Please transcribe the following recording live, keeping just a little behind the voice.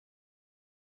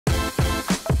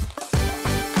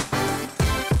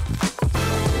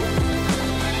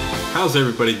How's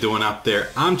everybody doing out there?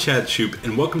 I'm Chad Shoop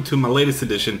and welcome to my latest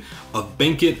edition of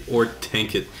Bank It or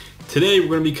Tank It. Today we're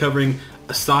going to be covering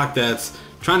a stock that's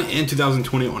trying to end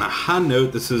 2020 on a high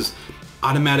note. This is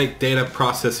Automatic Data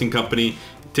Processing Company,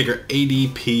 ticker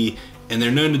ADP, and they're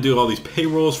known to do all these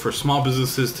payrolls for small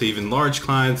businesses to even large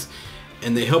clients,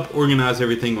 and they help organize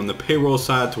everything on the payroll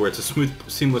side to where it's a smooth,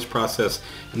 seamless process.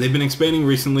 And they've been expanding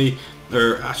recently,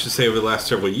 or I should say over the last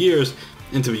several years,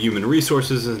 into human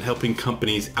resources and helping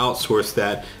companies outsource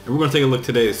that. And we're going to take a look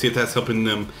today to see if that's helping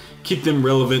them keep them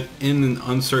relevant in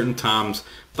uncertain times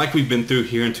like we've been through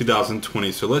here in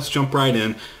 2020. So let's jump right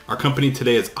in. Our company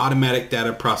today is Automatic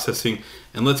Data Processing,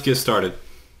 and let's get started.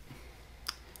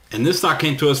 And this stock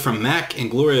came to us from Mac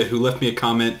and Gloria, who left me a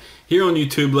comment here on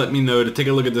YouTube. Let me know to take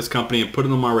a look at this company and put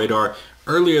it on my radar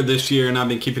earlier this year, and I've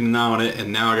been keeping an eye on it,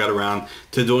 and now I got around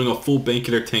to doing a full Bank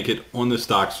It or Tank It on the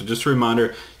stock. So just a reminder,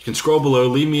 you can scroll below,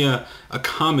 leave me a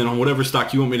comment on whatever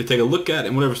stock you want me to take a look at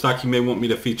and whatever stock you may want me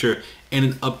to feature in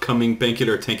an upcoming Bank It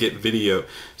or Tank It video.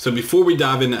 So before we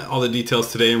dive into all the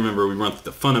details today, remember we run through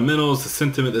the fundamentals, the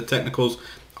sentiment, the technicals,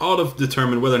 all to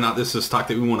determine whether or not this is a stock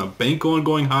that we want to bank on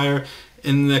going higher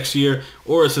in the next year,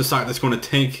 or it's a stock that's going to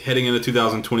tank heading into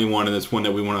 2021, and it's one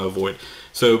that we want to avoid.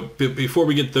 So before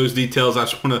we get those details, I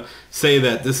just want to say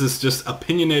that this is just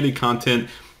opinionated content.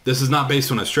 This is not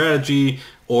based on a strategy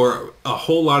or a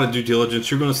whole lot of due diligence.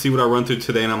 You're going to see what I run through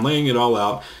today, and I'm laying it all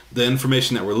out, the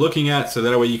information that we're looking at, so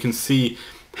that way you can see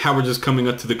how we're just coming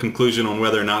up to the conclusion on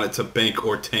whether or not it's a bank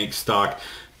or tank stock.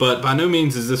 But by no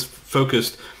means is this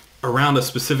focused around a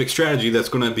specific strategy that's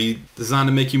going to be designed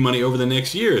to make you money over the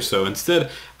next year or so. Instead,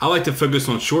 I like to focus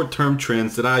on short-term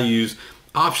trends that I use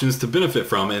options to benefit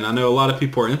from, and I know a lot of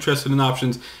people are interested in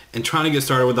options and trying to get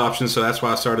started with options, so that's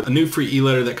why I started a new free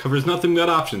e-letter that covers nothing but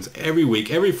options. Every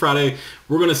week, every Friday,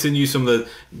 we're going to send you some of the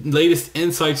latest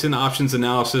insights into options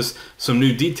analysis, some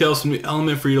new details, some new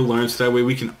element for you to learn, so that way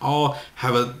we can all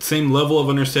have a same level of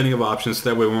understanding of options, so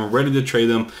that way when we're ready to trade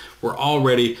them, we're all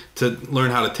ready to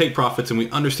learn how to take profits, and we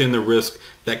understand the risk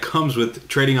that comes with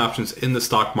trading options in the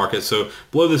stock market. So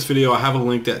below this video, I have a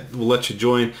link that will let you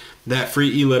join that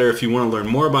free e-letter if you want to learn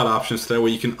more about options, so that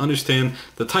way you can understand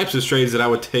the types of trades that I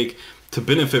would take to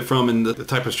benefit from and the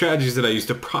type of strategies that I use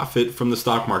to profit from the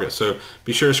stock market. So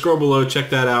be sure to scroll below, check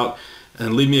that out,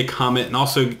 and leave me a comment, and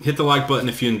also hit the like button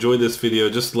if you enjoyed this video.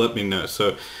 Just let me know.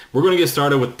 So we're going to get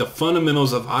started with the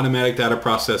fundamentals of automatic data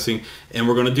processing, and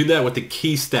we're going to do that with the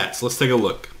key stats. Let's take a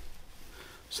look.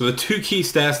 So the two key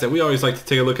stats that we always like to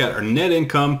take a look at are net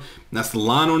income, and that's the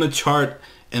line on the chart,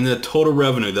 and the total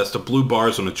revenue, that's the blue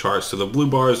bars on the chart. So the blue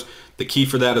bars, the key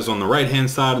for that is on the right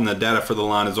hand side, and the data for the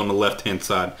line is on the left hand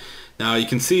side. Now you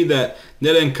can see that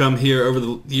net income here over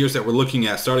the years that we're looking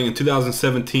at, starting in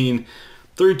 2017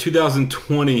 through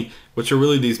 2020, which are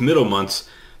really these middle months,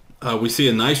 we see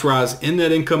a nice rise in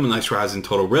net income, a nice rise in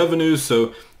total revenues.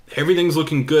 So everything's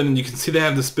looking good, and you can see they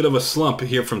have this bit of a slump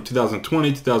here from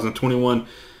 2020, 2021,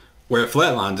 where it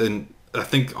flatlines. And I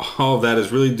think all of that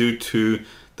is really due to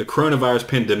the coronavirus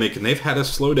pandemic, and they've had a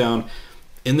slowdown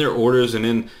in their orders and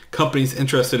in companies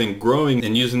interested in growing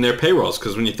and using their payrolls.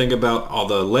 Because when you think about all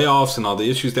the layoffs and all the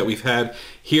issues that we've had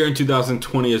here in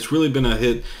 2020, it's really been a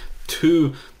hit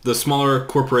to the smaller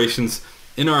corporations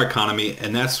in our economy,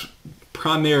 and that's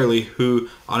primarily who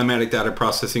Automatic Data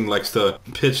Processing likes to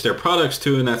pitch their products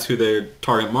to, and that's who their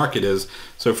target market is.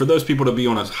 So for those people to be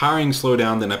on a hiring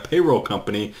slowdown than a payroll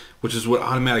company, which is what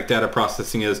Automatic Data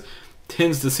Processing is,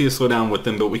 tends to see a slowdown with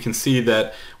them. But we can see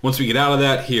that once we get out of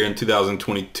that here in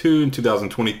 2022 and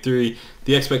 2023,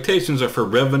 the expectations are for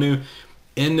revenue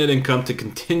and net income to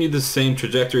continue the same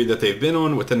trajectory that they've been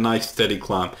on, with a nice steady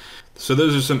climb. So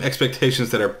those are some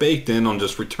expectations that are baked in on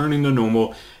just returning to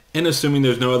normal, and assuming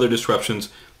there's no other disruptions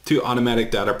to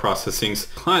Automatic Data Processing's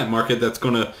client market that's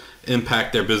going to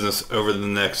impact their business over the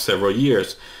next several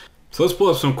years. So let's pull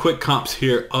up some quick comps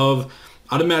here of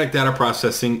Automatic Data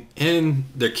Processing and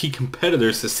their key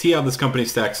competitors to see how this company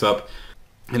stacks up.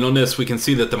 And on this, we can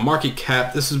see that the market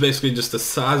cap, this is basically just the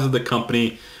size of the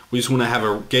company. We just want to have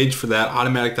a gauge for that.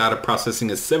 Automatic Data Processing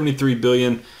is $73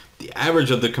 billion. The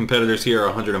average of the competitors here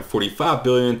are $145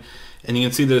 billion. And you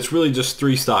can see that it's really just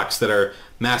three stocks that are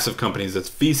massive companies. It's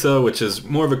Visa, which is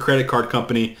more of a credit card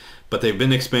company, but they've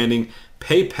been expanding.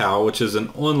 PayPal, which is an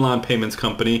online payments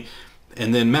company,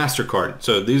 and then MasterCard.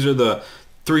 So these are the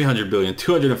 $300 billion,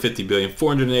 $250 billion,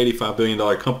 $485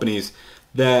 billion companies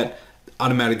that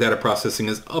Automatic Data Processing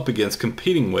is up against,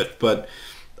 competing with. But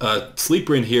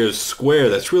sleeper in here is Square.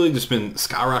 That's really just been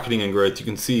skyrocketing in growth. You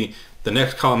can see the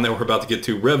next column that we're about to get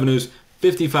to, revenues,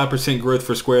 55% growth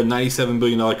for Square, $97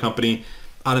 billion company.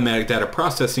 Automatic Data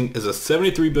Processing is a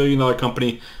 $73 billion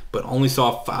company, but only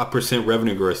saw 5%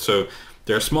 revenue growth. So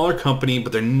they're a smaller company,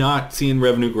 but they're not seeing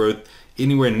revenue growth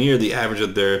anywhere near the average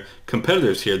of their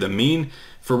competitors here. The mean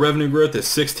for revenue growth is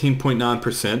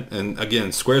 16.9%. And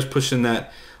again, Square's pushing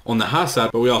that on the high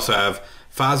side, but we also have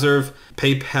Fiserv,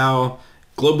 PayPal,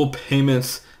 Global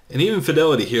Payments, and even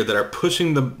Fidelity here that are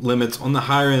pushing the limits on the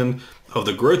higher end of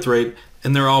the growth rate,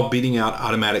 and they're all beating out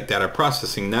Automatic Data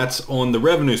Processing. That's on the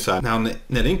revenue side. Now on the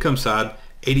net income side,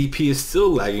 ADP is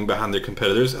still lagging behind their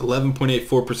competitors,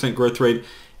 11.84% growth rate,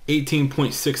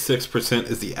 18.66%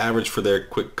 is the average for their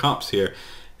quick comps here.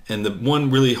 And the one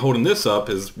really holding this up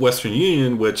is Western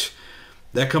Union, which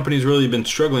that company's really been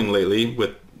struggling lately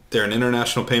with, they're an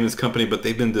international payments company, but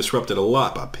they've been disrupted a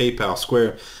lot by PayPal,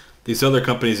 Square, these other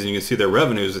companies, and you can see their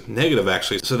revenues is negative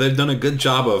actually. So they've done a good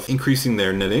job of increasing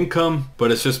their net income,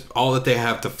 but it's just all that they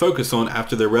have to focus on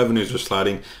after their revenues are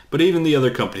sliding. But even the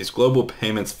other companies, Global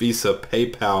Payments, Visa,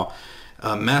 PayPal,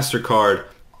 MasterCard,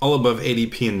 all above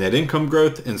ADP in net income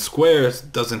growth, and Square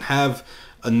doesn't have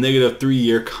a negative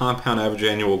 3-year compound average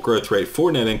annual growth rate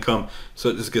for net income, so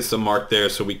it just gets a mark there.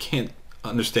 So we can't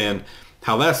understand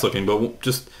how that's looking. But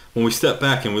just when we step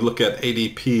back and we look at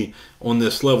ADP on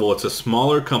this level, it's a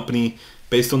smaller company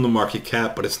based on the market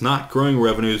cap, but it's not growing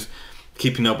revenues,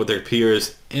 keeping up with their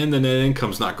peers, and the net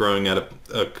income's not growing at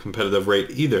a competitive rate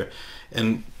either.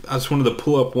 And I just wanted to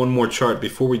pull up one more chart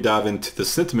before we dive into the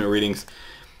sentiment readings.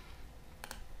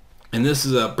 And this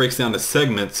is breaks down the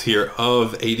segments here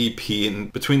of ADP,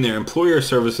 and between their employer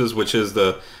services, which is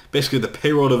basically the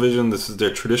payroll division. This is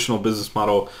their traditional business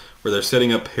model where they're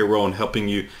setting up payroll and helping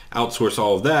you outsource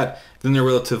all of that. Then their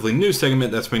relatively new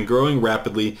segment that's been growing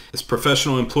rapidly is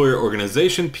professional employer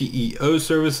organization, PEO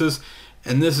services.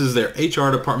 And this is their HR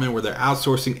department where they're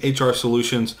outsourcing HR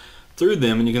solutions through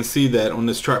them. And you can see that on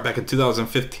this chart back in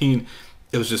 2015,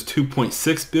 it was just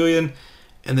 2.6 billion.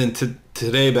 And then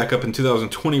today, back up in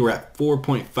 2020, we're at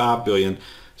 4.5 billion.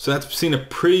 So that's seen a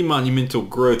pretty monumental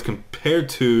growth compared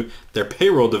to their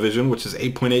payroll division, which is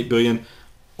 8.8 billion,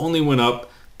 only went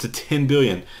up to 10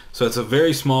 billion. So it's a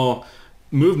very small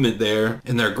movement there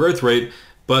in their growth rate,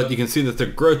 but you can see that the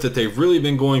growth that they've really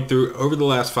been going through over the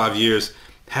last 5 years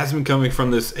has been coming from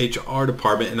this HR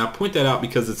department. And I point that out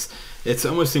because it's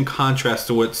almost in contrast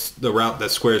to what's the route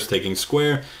that Square is taking.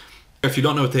 Square, if you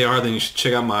don't know what they are, then you should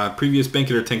check out my previous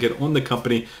Bank It or Tank It on the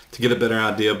company to get a better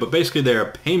idea. But basically, they're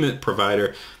a payment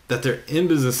provider that they're in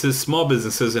businesses, small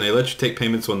businesses, and they let you take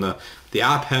payments on the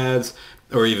iPads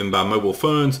or even by mobile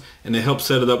phones, and they help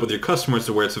set it up with your customers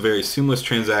to where it's a very seamless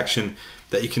transaction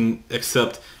that you can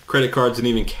accept credit cards and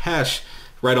even cash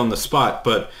right on the spot.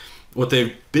 But what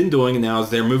they've been doing now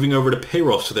is they're moving over to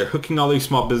payroll. So they're hooking all these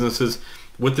small businesses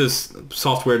with this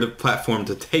software platform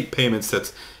to take payments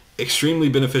that's extremely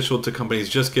beneficial to companies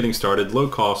just getting started, low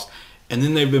cost, and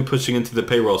then they've been pushing into the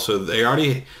payroll. So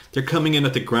they're coming in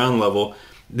at the ground level,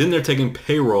 then they're taking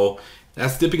payroll.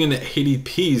 That's dipping into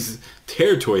ADP's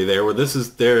territory there, where this is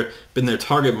been their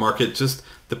target market, just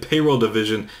the payroll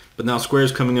division. But now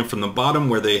Square's coming in from the bottom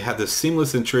where they have this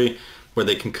seamless entry where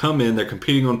they can come in, they're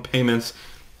competing on payments,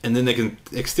 and then they can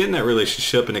extend that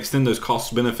relationship and extend those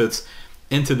cost benefits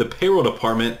into the payroll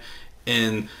department.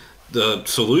 And the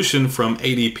solution from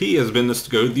ADP has been this to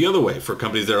go the other way for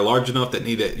companies that are large enough that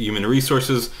need human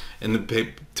resources and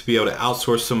to be able to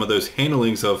outsource some of those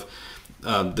handlings of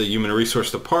the human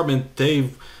resource department. They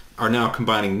are now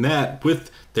combining that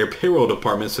with their payroll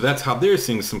department. So that's how they're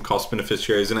seeing some cost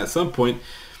beneficiaries. And at some point,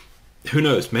 who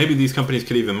knows, maybe these companies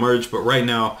could even merge. But right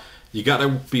now, you got to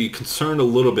be concerned a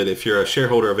little bit if you're a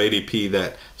shareholder of ADP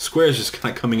that Square is just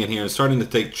kind of coming in here and starting to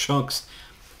take chunks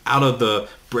out of the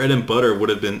bread and butter would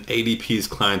have been ADP's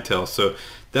clientele. So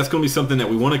that's going to be something that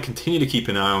we want to continue to keep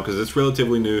an eye on because it's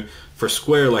relatively new for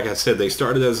Square. Like I said, they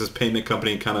started as this payment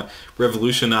company and kind of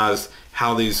revolutionized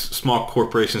how these small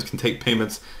corporations can take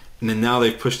payments. And then now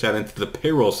they've pushed that into the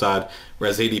payroll side,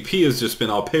 whereas ADP has just been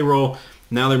all payroll.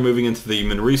 Now they're moving into the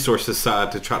human resources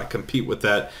side to try to compete with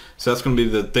that. So that's going to be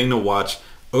the thing to watch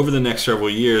over the next several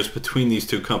years between these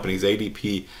two companies,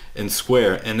 ADP and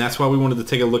Square. And that's why we wanted to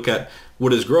take a look at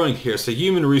what is growing here. It's the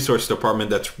human resource department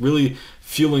that's really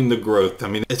fueling the growth. I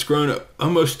mean, it's grown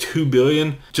almost $2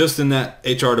 billion just in that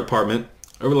HR department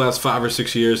over the last 5 or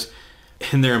 6 years.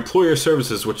 And their employer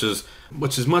services, which is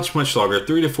much, much larger,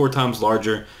 3 to 4 times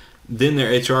larger than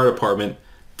their HR department,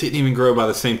 didn't even grow by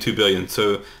the same $2 billion.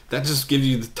 So that just gives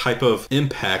you the type of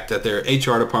impact that their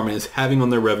HR department is having on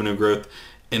their revenue growth.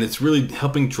 And it's really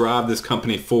helping drive this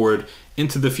company forward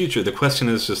into the future. The question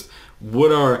is just,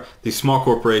 what are these small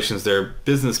corporations, their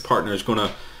business partners, going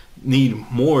to need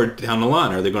more down the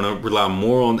line? Are they going to rely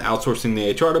more on outsourcing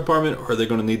the HR department, or are they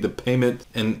going to need the payment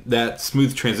and that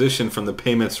smooth transition from the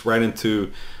payments right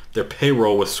into their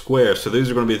payroll with Square? So these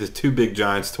are going to be the two big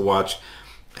giants to watch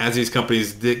as these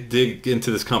companies dig into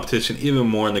this competition even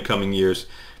more in the coming years.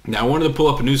 Now I wanted to pull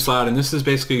up a new slide, and this is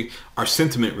basically our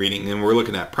sentiment reading, and we're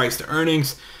looking at price to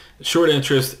earnings, short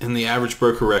interest, and the average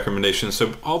broker recommendation.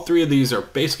 So all three of these are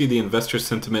basically the investor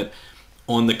sentiment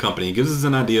on the company. It gives us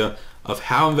an idea of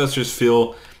how investors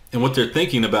feel and what they're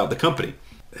thinking about the company,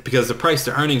 because the price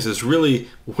to earnings is really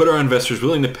what are investors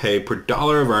willing to pay per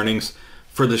dollar of earnings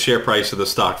for the share price of the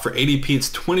stock. For ADP,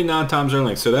 it's 29 times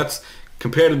earnings, so that's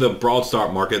compared to the broad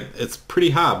stock market, it's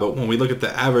pretty high. But when we look at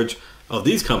the average of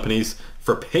these companies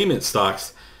for payment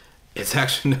stocks, it's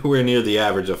actually nowhere near the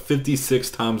average of 56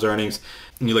 times earnings.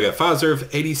 And you look at Pfizer,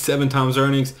 87 times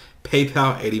earnings,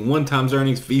 PayPal, 81 times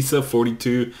earnings, Visa,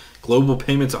 42, Global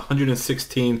Payments,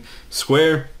 116.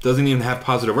 Square doesn't even have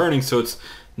positive earnings, so it's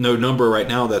no number right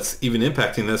now that's even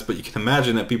impacting this, but you can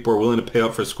imagine that people are willing to pay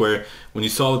up for Square when you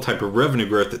saw the type of revenue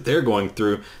growth that they're going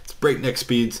through. It's breakneck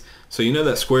speeds, so you know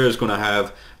that Square is going to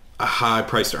have a high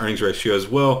price to earnings ratio as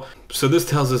well. So this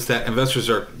tells us that investors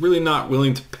are really not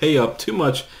willing to pay up too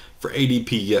much for ADP.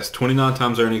 Yes, 29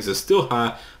 times earnings is still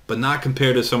high, but not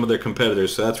compared to some of their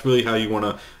competitors. So that's really how you want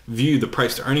to view the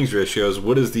price to earnings ratios.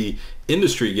 What is the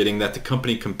industry getting that the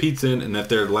company competes in, and that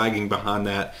they're lagging behind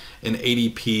that, and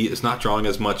ADP is not drawing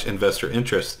as much investor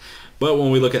interest. But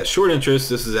when we look at short interest,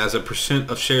 this is as a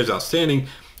percent of shares outstanding.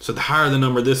 So the higher the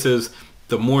number this is,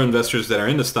 the more investors that are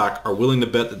in the stock are willing to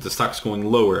bet that the stock's going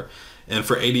lower. And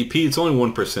for ADP, it's only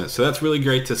 1%. So that's really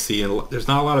great to see. And there's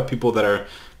not a lot of people that are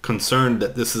concerned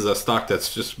that this is a stock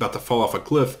that's just about to fall off a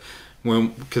cliff.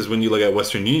 Because when you look at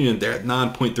Western Union, they're at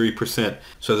 9.3%.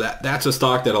 So that's a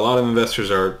stock that a lot of investors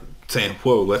are saying,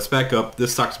 whoa, let's back up.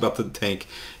 This stock's about to tank.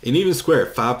 And even Square,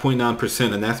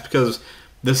 5.9%. And that's because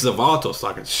this is a volatile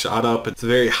stock. It's shot up. It's a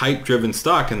very hype-driven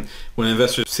stock. And when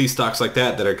investors see stocks like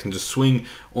that can just swing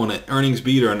on an earnings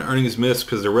beat or an earnings miss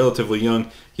because they're relatively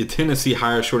young, you tend to see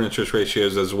higher short interest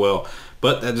ratios as well.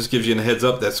 But that just gives you a heads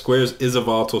up that Squares is a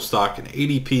volatile stock. And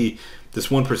ADP, this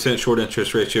 1% short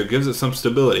interest ratio, gives it some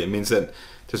stability. It means that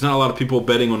there's not a lot of people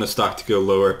betting on the stock to go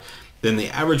lower. Then the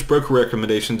average broker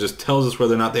recommendation just tells us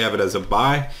whether or not they have it as a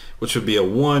buy, which would be a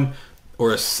 1,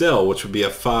 or a sell, which would be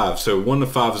a 5. So 1 to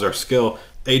 5 is our scale.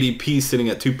 ADP sitting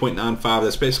at 2.95.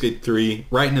 That's basically 3,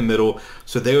 right in the middle.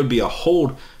 So they would be a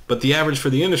hold, but the average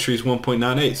for the industry is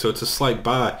 1.98. So it's a slight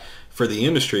buy for the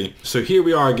industry. So here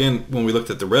we are again when we looked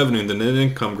at the revenue, the net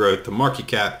income growth, the market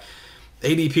cap.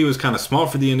 ADP was kind of small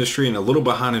for the industry and a little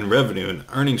behind in revenue and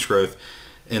earnings growth.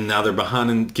 And now they're behind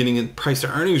in getting a price to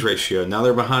earnings ratio. Now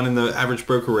they're behind in the average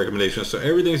broker recommendation. So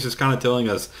everything's just kind of telling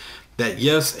us that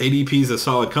yes, ADP is a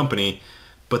solid company,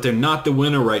 but they're not the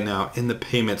winner right now in the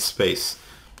payment space.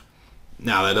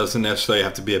 Now that doesn't necessarily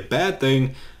have to be a bad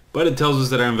thing, but it tells us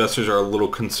that our investors are a little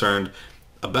concerned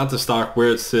about the stock, where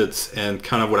it sits, and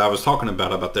kind of what I was talking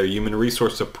about their human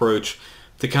resource approach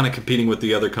to kind of competing with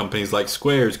the other companies like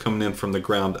Square's coming in from the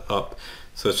ground up.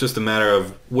 So it's just a matter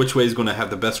of which way is going to have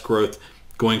the best growth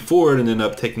going forward and end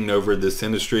up taking over this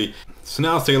industry. So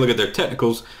now let's take a look at their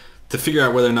technicals to figure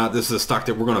out whether or not this is a stock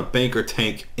that we're going to bank or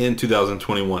tank in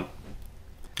 2021.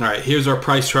 All right, here's our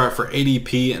price chart for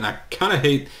ADP, and I kind of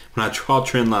hate when I draw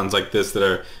trend lines like this that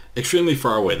are extremely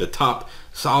far away. The top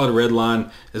solid red line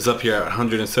is up here at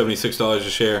 $176 a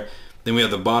share. Then we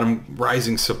have the bottom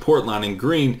rising support line in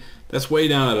green. That's way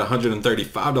down at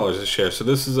 $135 a share. So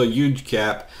this is a huge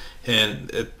gap,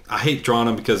 and I hate drawing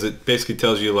them because it basically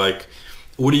tells you, like,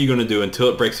 what are you going to do until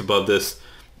it breaks above this?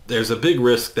 There's a big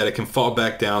risk that it can fall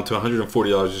back down to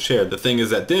 $140 a share. The thing is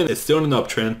that then it's still in an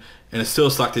uptrend, and it's still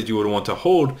a stock that you would want to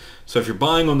hold. So if you're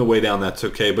buying on the way down, that's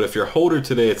okay. But if you're a holder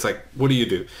today, it's like, what do you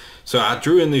do? So I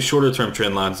drew in these shorter term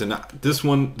trend lines, and this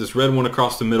one, this red one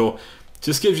across the middle,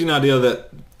 just gives you an idea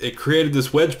that it created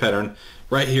this wedge pattern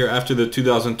right here after the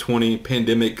 2020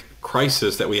 pandemic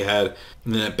crisis that we had,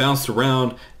 and then it bounced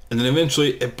around, and then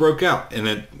eventually it broke out, and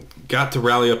it got to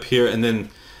rally up here, and then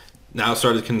now it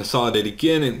started to consolidate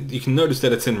again, and you can notice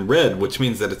that it's in red, which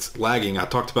means that it's lagging. I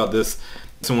talked about this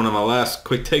in one of my last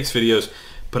quick takes videos,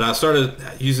 but I started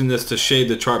using this to shade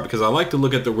the chart because I like to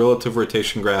look at the relative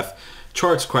rotation graph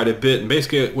charts quite a bit, and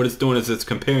basically what it's doing is it's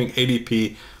comparing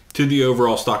ADP to the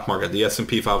overall stock market, the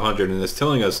S&P 500, and it's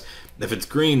telling us if it's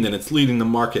green, then it's leading the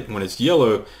market, and when it's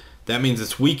yellow, that means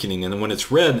it's weakening, and when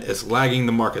it's red, it's lagging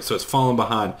the market, so it's falling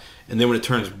behind. And then when it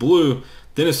turns blue,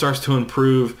 then it starts to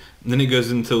improve, and then it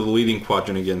goes into the leading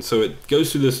quadrant again. So it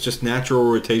goes through this just natural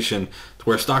rotation to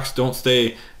where stocks don't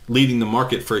stay leading the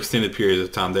market for extended periods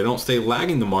of time. They don't stay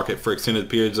lagging the market for extended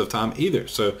periods of time either.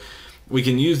 So we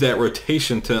can use that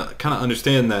rotation to kind of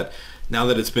understand that now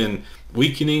that it's been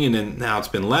weakening and then now it's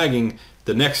been lagging,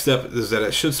 the next step is that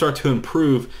it should start to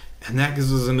improve, and that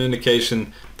gives us an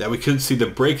indication that we could see the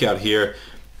breakout here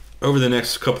over the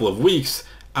next couple of weeks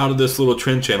out of this little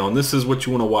trend channel. And this is what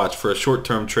you want to watch for a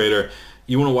short-term trader.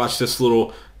 You want to watch this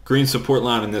little green support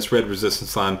line and this red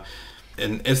resistance line.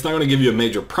 And it's not going to give you a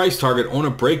major price target on a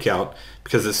breakout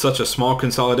because it's such a small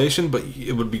consolidation, but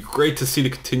it would be great to see the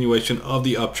continuation of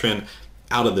the uptrend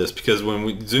out of this, because when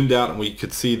we zoomed out and we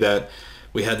could see that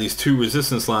we had these two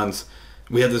resistance lines,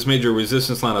 we had this major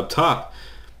resistance line up top,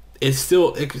 it's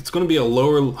going to be a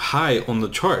lower high on the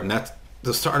chart, and that's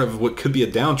the start of what could be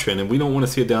a downtrend. And we don't want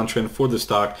to see a downtrend for the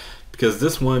stock, because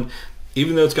this one,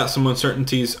 even though it's got some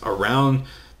uncertainties around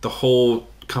the whole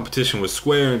competition with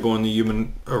Square and going the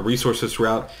human resources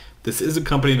route, this is a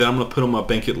company that I'm going to put on my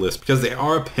bank it list because they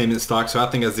are a payment stock. So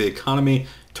I think as the economy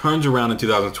turns around in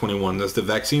 2021, as the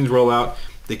vaccines roll out,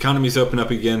 the economy's open up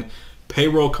again,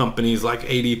 payroll companies like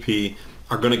ADP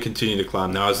are going to continue to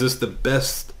climb. Now, is this the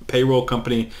best payroll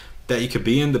company that you could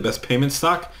be in, the best payment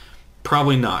stock?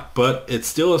 Probably not, but it's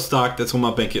still a stock that's on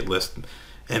my bank it list.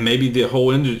 And maybe the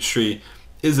whole industry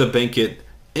is a bank it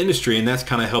industry, and that's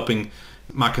kind of helping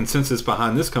my consensus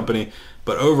behind this company.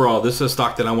 But overall, this is a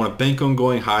stock that I want to bank on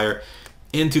going higher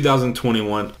in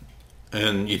 2021.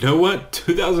 And you know what?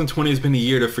 2020 has been a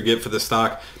year to forget for the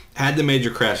stock. Had the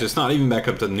major crash. It's not even back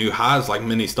up to new highs like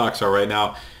many stocks are right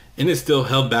now, and it's still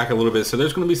held back a little bit. So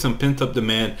there's going to be some pent-up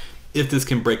demand if this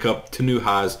can break up to new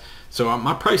highs. So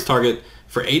my price target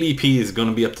for ADP is going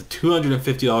to be up to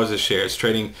 $250 a share. It's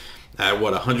trading at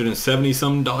what, $170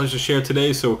 some dollars a share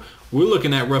today. So we're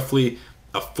looking at roughly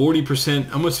a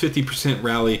 40%, almost 50%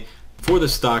 rally for the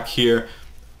stock here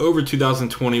over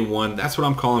 2021. That's what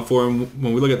I'm calling for. And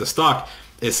when we look at the stock,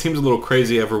 it seems a little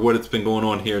crazy over what it's been going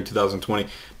on here in 2020.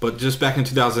 But just back in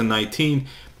 2019,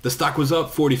 the stock was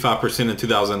up 45% in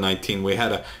 2019. We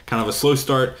had a kind of a slow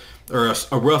start, or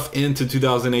a rough end to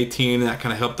 2018, and that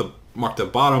kind of helped to mark the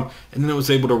bottom. And then it was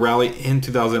able to rally in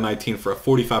 2019 for a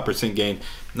 45% gain.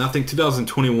 And I think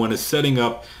 2021 is setting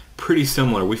up pretty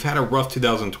similar. We've had a rough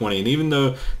 2020, and even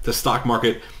though the stock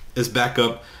market is back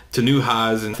up to new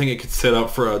highs, and I think it could set up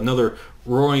for another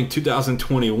roaring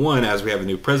 2021 as we have a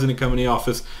new president coming in the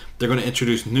office. They're going to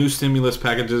introduce new stimulus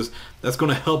packages that's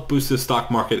going to help boost the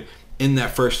stock market in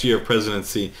that first year of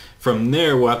presidency. From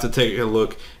there, we'll have to take a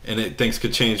look, and things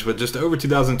could change. But just over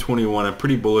 2021, I'm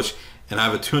pretty bullish, and I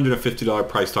have a $250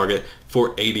 price target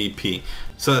for ADP.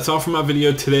 So that's all for my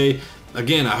video today.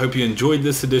 Again, I hope you enjoyed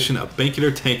this edition of Bank It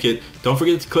or Tank It. Don't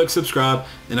forget to click subscribe,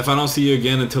 and if I don't see you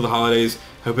again until the holidays,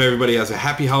 I hope everybody has a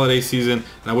happy holiday season,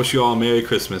 and I wish you all a Merry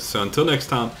Christmas. So until next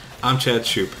time, I'm Chad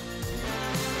Shoup.